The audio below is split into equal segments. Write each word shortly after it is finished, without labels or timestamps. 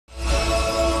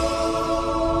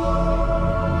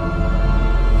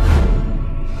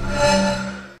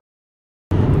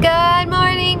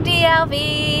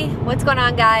What's going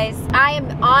on, guys? I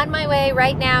am on my way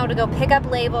right now to go pick up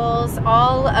labels.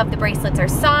 All of the bracelets are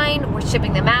signed. We're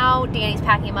shipping them out. Danny's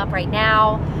packing them up right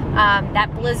now.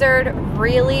 That blizzard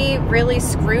really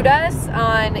screwed us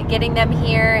on getting them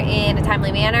here in a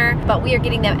timely manner, but we are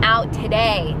getting them out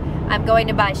today. I'm going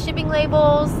to buy shipping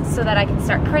labels so that I can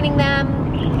start printing them,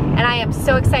 and I am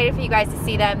so excited for you guys to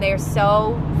see them. They are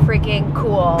so freaking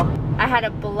cool. I had a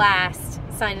blast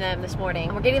signing them this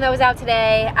morning. We're getting those out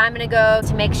today. I'm gonna go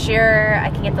to make sure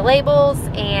I can get the labels,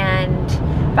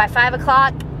 and by 5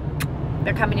 o'clock,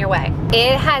 they're coming your way.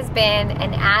 It has been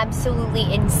an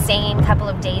absolutely insane couple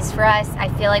of days for us. I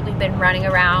feel like we've been running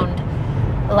around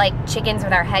like chickens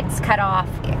with our heads cut off.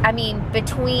 I mean,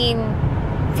 between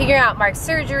figuring out Mark's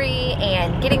surgery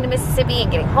and getting to Mississippi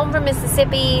and getting home from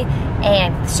Mississippi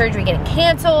and surgery getting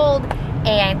canceled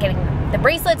and getting the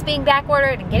bracelets being back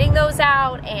ordered and getting those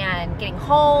out and getting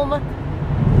home,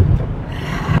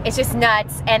 it's just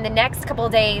nuts. And the next couple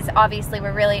of days, obviously,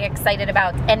 we're really excited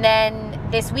about. And then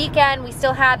this weekend, we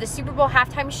still have the Super Bowl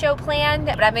halftime show planned,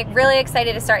 but I'm really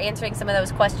excited to start answering some of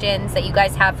those questions that you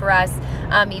guys have for us.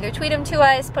 Either tweet them to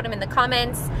us, put them in the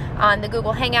comments on the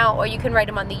Google Hangout, or you can write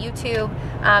them on the YouTube,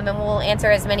 and we'll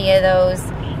answer as many of those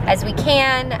as we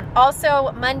can.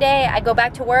 Also, Monday, I go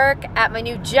back to work at my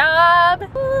new job.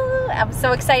 I'm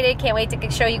so excited, can't wait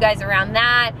to show you guys around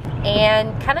that,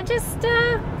 and kind of just,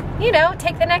 you know,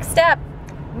 take the next step,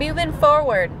 moving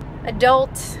forward, adult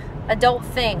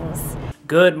things.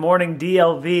 Good morning,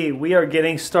 DLV. We are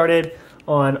getting started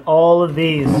on all of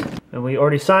these, and we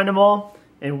already signed them all,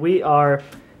 and we are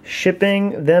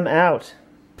shipping them out.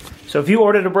 So if you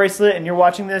ordered a bracelet and you're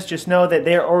watching this, just know that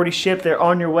they are already shipped, they're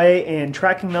on your way, and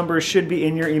tracking numbers should be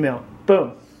in your email.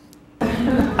 Boom.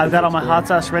 I've got all my hot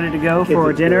sauce ready to go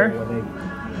for dinner.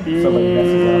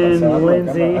 And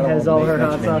Lindsay has all her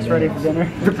hot sauce ready for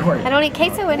dinner. I don't eat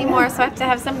queso anymore, so I have to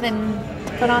have something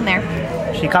to put on there.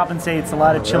 She compensates a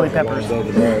lot of chili peppers.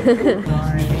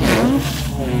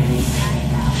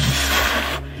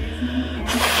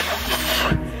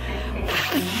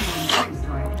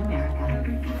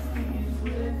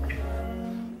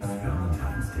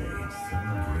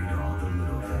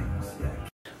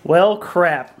 Well,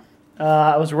 crap.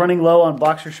 I was running low on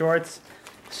boxer shorts,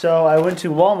 so I went to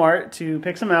Walmart to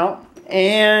pick some out,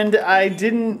 and I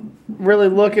didn't really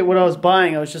look at what I was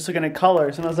buying. I was just looking at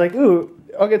colors, and I was like, ooh,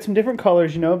 I'll get some different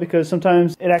colors, you know, because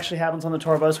sometimes it actually happens on the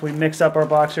tour bus. We mix up our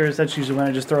boxers. That's usually when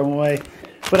I just throw them away.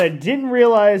 But I didn't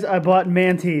realize I bought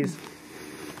mantees.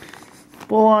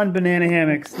 Full-on banana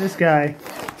hammocks. This guy.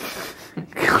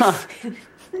 God.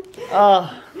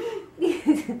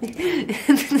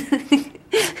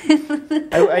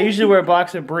 I usually wear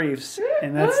boxer briefs,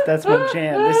 and that's my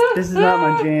jam. This is not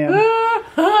my jam.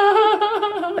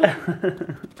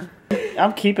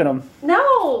 I'm keeping them.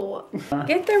 No!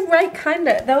 Get the right kind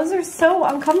of. Those are so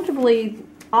uncomfortably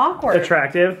awkward.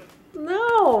 Attractive?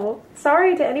 No.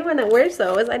 Sorry to anyone that wears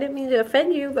those. I didn't mean to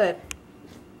offend you, but...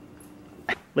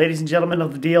 Ladies and gentlemen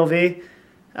of the DLV,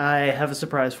 I have a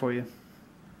surprise for you.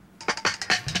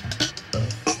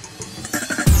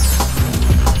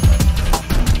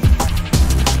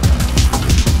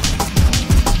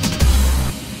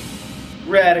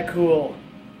 Radical.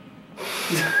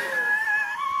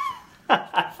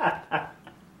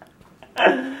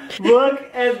 Look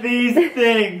at these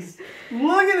things.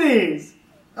 Look at these.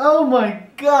 Oh my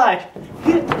gosh.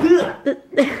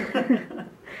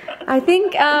 I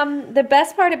think the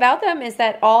best part about them is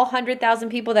that all 100,000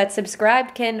 people that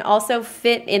subscribed can also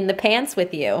fit in the pants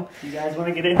with you. You guys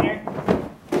want to get in here?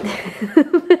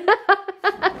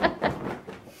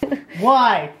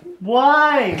 Why?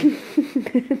 Why?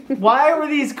 Why were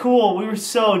these cool? We were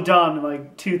so dumb in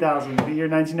like 2000, the year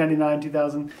 1999,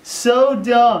 2000. So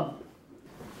dumb.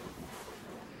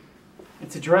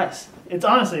 It's a dress. It's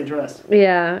honestly a dress.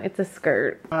 Yeah, it's a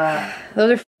skirt.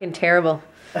 Those are fucking terrible.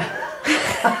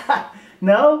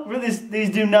 No? Really, these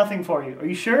do nothing for you. Are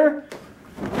you sure?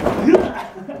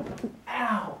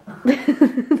 Ow.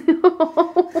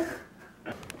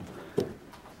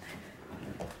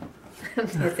 I'm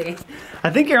dizzy. I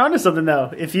think you're onto something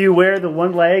though. If you wear the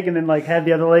one leg and then like have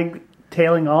the other leg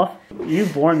tailing off.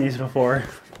 You've worn these before.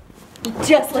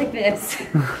 Just like this.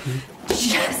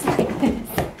 Just like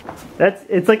this.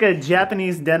 It's like a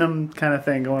Japanese denim kind of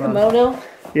thing going on. Kimono?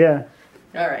 Yeah.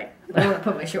 Alright. I want to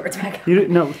put my shorts back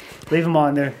on. No, leave them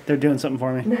on. They're doing something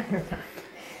for me.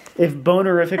 If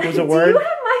bonerific was a word. Do you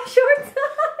have my shorts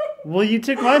on? Well, you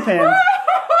took my pants.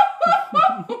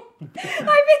 I've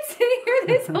been sitting here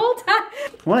this whole time.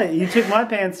 What? You took my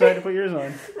pants, so I had to put yours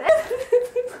on.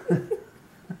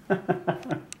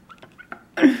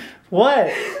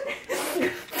 What?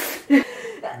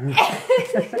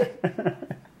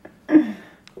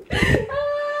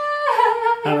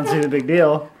 I don't see the big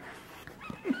deal.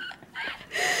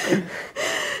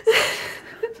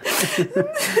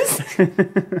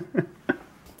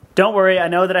 Don't worry, I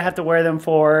know that I have to wear them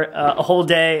for a whole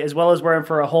day as well as wear them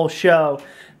for a whole show,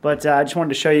 but I just wanted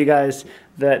to show you guys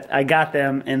that I got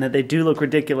them and that they do look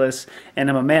ridiculous, and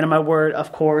I'm a man of my word,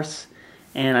 of course,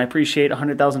 and I appreciate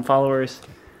 100,000 followers.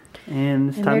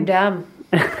 And they're dumb.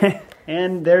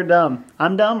 And they're dumb.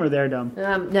 I'm dumb or they're dumb?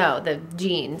 No, the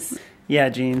jeans. Yeah,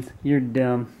 jeans, you're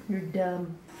dumb. You're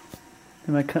dumb.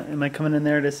 Am I coming in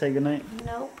there to say goodnight?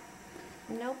 Nope.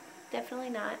 Nope, definitely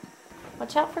not.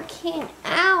 Watch out for King.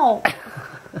 Ow!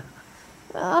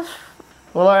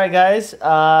 Well, alright guys,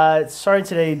 sorry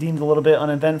today deemed a little bit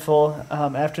uneventful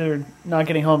after not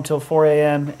getting home till 4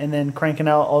 a.m. and then cranking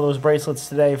out all those bracelets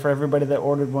today for everybody that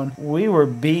ordered one. We were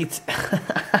beat.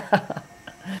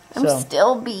 I'm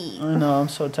still beat. I know, I'm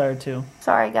so tired too.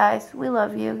 Sorry guys, we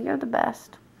love you. You're the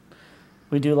best.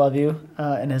 We do love you,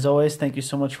 and as always, thank you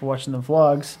so much for watching the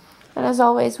vlogs. And as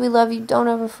always, we love you. Don't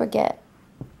ever forget.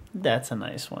 That's a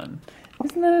nice one.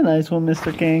 Isn't that a nice one,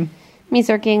 Mr. King?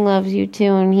 Mr. King loves you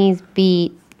too, and he's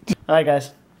beat. Alright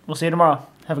guys, we'll see you tomorrow.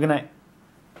 Have a good night.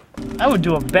 I would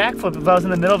do a backflip if I was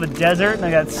in the middle of a desert and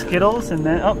I got Skittles and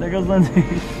then, oh, there goes Lindsay.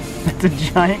 That's a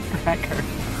giant cracker.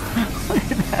 Look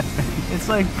at that thing. It's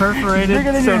like perforated. It's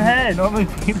bigger than your head. Normally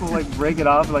people like break it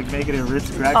off and like make it a Ritz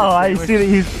cracker. Oh, I see that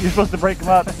you're supposed to break them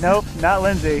up. Nope, not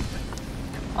Lindsay.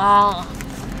 Oh.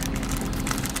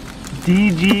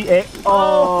 DGA.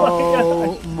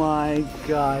 Oh my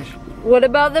gosh. What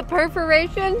about the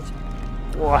perforations?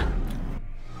 What?